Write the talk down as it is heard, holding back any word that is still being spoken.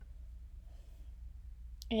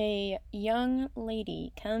A young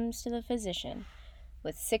lady comes to the physician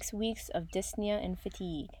with 6 weeks of dyspnea and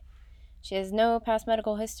fatigue. She has no past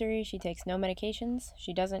medical history, she takes no medications,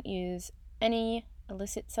 she doesn't use any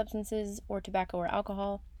illicit substances or tobacco or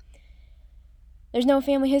alcohol. There's no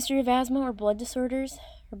family history of asthma or blood disorders.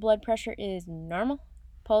 Her blood pressure is normal,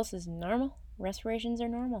 pulse is normal, respirations are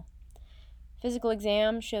normal. Physical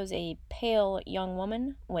exam shows a pale young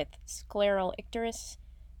woman with scleral icterus,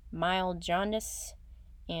 mild jaundice,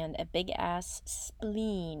 and a big-ass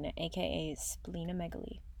spleen, aka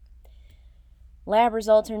splenomegaly. Lab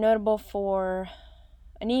results are notable for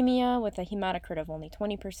anemia with a hematocrit of only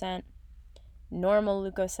 20%, normal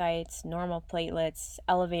leukocytes, normal platelets,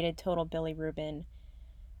 elevated total bilirubin,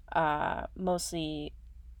 mostly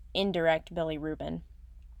indirect bilirubin,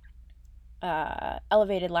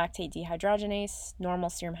 elevated lactate dehydrogenase, normal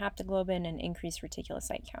serum haptoglobin, and increased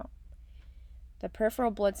reticulocyte count. The peripheral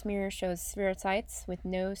blood smear shows spherocytes with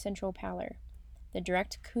no central pallor. The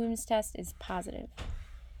direct Coombs test is positive.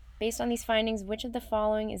 Based on these findings, which of the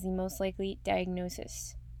following is the most likely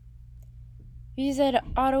diagnosis? You said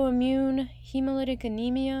autoimmune hemolytic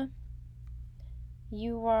anemia.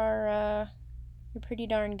 You're pretty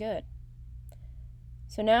darn good.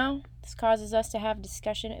 So now, this causes us to have a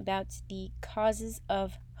discussion about the causes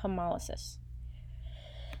of hemolysis.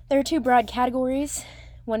 There are two broad categories,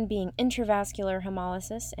 one being intravascular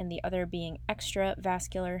hemolysis and the other being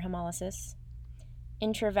extravascular hemolysis.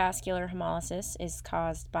 Intravascular hemolysis is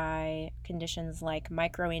caused by conditions like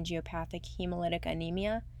microangiopathic hemolytic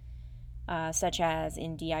anemia, such as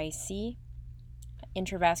in DIC.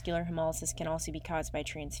 Intravascular hemolysis can also be caused by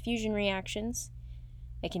transfusion reactions.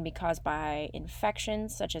 It can be caused by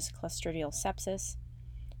infections, such as clostridial sepsis.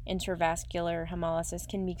 Intravascular hemolysis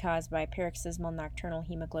can be caused by paroxysmal nocturnal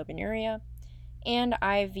hemoglobinuria and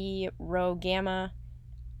IV Rho gamma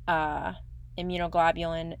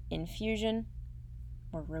immunoglobulin infusion,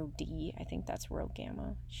 or Rho D, I think that's Rho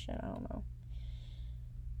gamma. Shit, I don't know.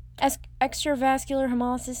 Extravascular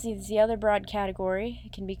hemolysis is the other broad category.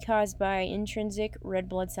 It can be caused by intrinsic red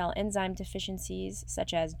blood cell enzyme deficiencies,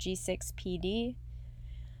 such as G6PD.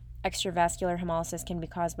 Extravascular hemolysis can be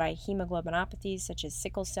caused by hemoglobinopathies, such as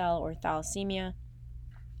sickle cell or thalassemia.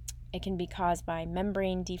 It can be caused by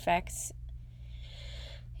membrane defects,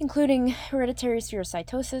 including hereditary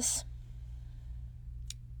spherocytosis.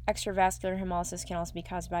 Extravascular hemolysis can also be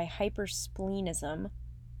caused by hypersplenism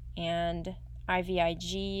and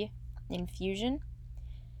IVIG infusion.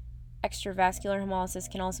 Extravascular hemolysis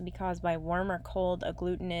can also be caused by warm or cold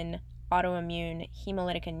agglutinin autoimmune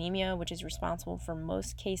hemolytic anemia, which is responsible for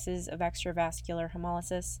most cases of extravascular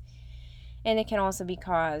hemolysis. And it can also be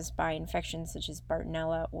caused by infections such as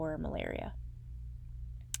Bartonella or malaria.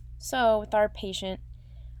 So, with our patient,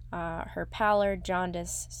 her pallor,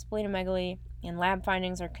 jaundice, splenomegaly, and lab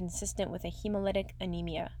findings are consistent with a hemolytic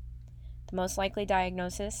anemia. The most likely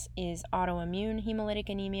diagnosis is autoimmune hemolytic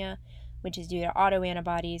anemia, which is due to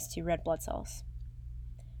autoantibodies to red blood cells.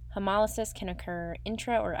 Hemolysis can occur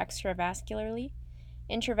intra or extravascularly.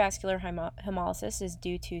 Intravascular hemolysis is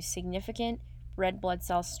due to significant red blood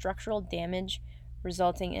cell structural damage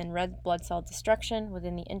resulting in red blood cell destruction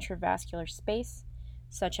within the intravascular space,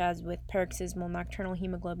 such as with paroxysmal nocturnal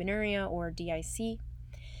hemoglobinuria or DIC.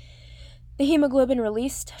 The hemoglobin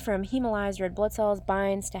released from hemolyzed red blood cells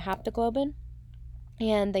binds to haptoglobin,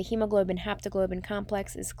 and the hemoglobin-haptoglobin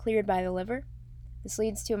complex is cleared by the liver. This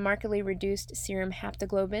leads to a markedly reduced serum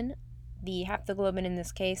haptoglobin. The haptoglobin in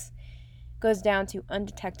this case goes down to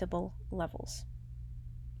undetectable levels.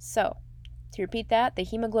 So, to repeat that, the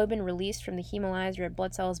hemoglobin released from the hemolyzed red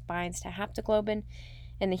blood cells binds to haptoglobin,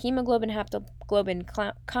 and the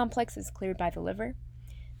hemoglobin-haptoglobin complex is cleared by the liver.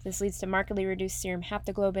 This leads to markedly reduced serum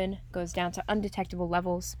haptoglobin, goes down to undetectable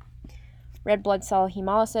levels. Red blood cell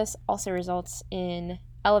hemolysis also results in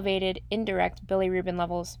elevated indirect bilirubin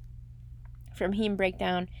levels from heme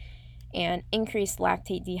breakdown and increased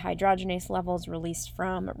lactate dehydrogenase levels released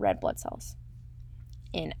from red blood cells.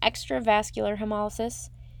 In extravascular hemolysis,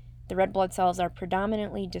 the red blood cells are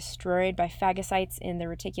predominantly destroyed by phagocytes in the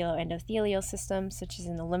reticuloendothelial system, such as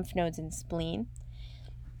in the lymph nodes and spleen.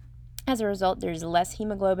 As a result, there's less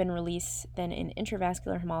hemoglobin release than in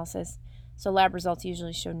intravascular hemolysis, so lab results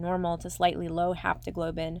usually show normal to slightly low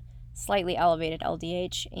haptoglobin, slightly elevated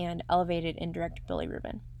LDH, and elevated indirect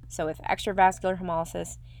bilirubin. So with extravascular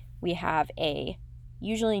hemolysis, we have a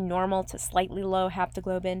usually normal to slightly low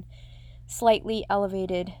haptoglobin, slightly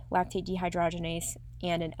elevated lactate dehydrogenase,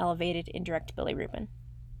 and an elevated indirect bilirubin.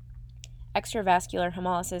 Extravascular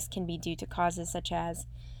hemolysis can be due to causes such as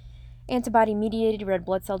antibody-mediated red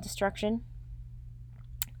blood cell destruction.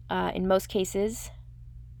 In most cases,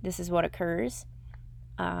 this is what occurs.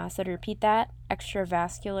 So to repeat that,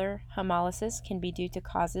 extravascular hemolysis can be due to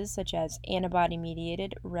causes such as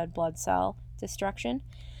antibody-mediated red blood cell destruction,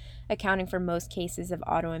 accounting for most cases of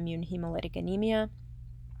autoimmune hemolytic anemia,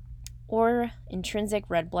 or intrinsic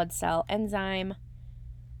red blood cell enzyme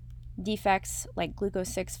defects like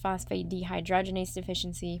glucose 6-phosphate dehydrogenase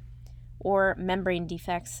deficiency, or membrane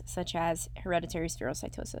defects such as hereditary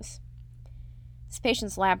spherocytosis. This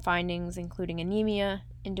patient's lab findings, including anemia,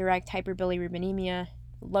 indirect hyperbilirubinemia,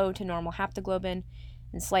 low to normal haptoglobin,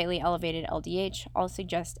 and slightly elevated LDH, all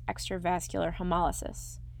suggest extravascular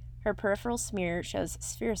hemolysis. Her peripheral smear shows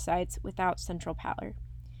spherocytes without central pallor.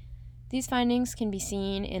 These findings can be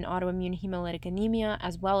seen in autoimmune hemolytic anemia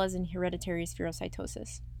as well as in hereditary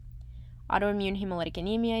spherocytosis. Autoimmune hemolytic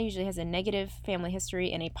anemia usually has a negative family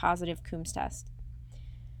history and a positive Coombs test.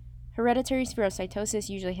 Hereditary spherocytosis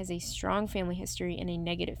usually has a strong family history and a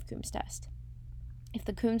negative Coombs test. If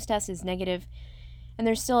the Coombs test is negative and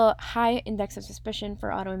there's still a high index of suspicion for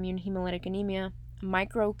autoimmune hemolytic anemia, a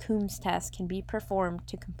micro Coombs test can be performed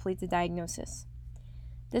to complete the diagnosis.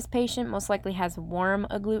 This patient most likely has warm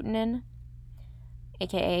agglutinin,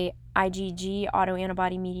 aka IgG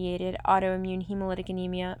autoantibody-mediated autoimmune hemolytic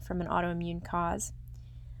anemia from an autoimmune cause.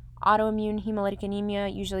 Autoimmune hemolytic anemia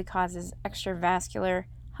usually causes extravascular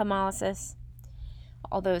hemolysis,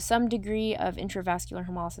 although some degree of intravascular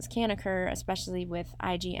hemolysis can occur, especially with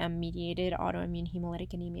IgM-mediated autoimmune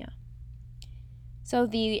hemolytic anemia. So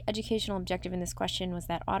the educational objective in this question was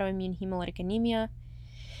that autoimmune hemolytic anemia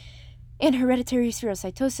and hereditary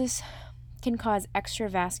spherocytosis can cause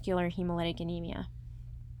extravascular hemolytic anemia.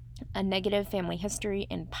 A negative family history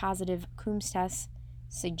and positive Coombs test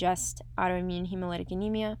suggest autoimmune hemolytic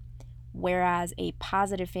anemia, whereas a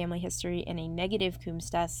positive family history and a negative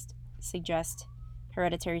Coombs test suggest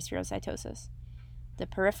hereditary spherocytosis. The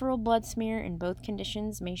peripheral blood smear in both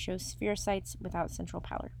conditions may show spherocytes without central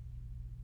pallor.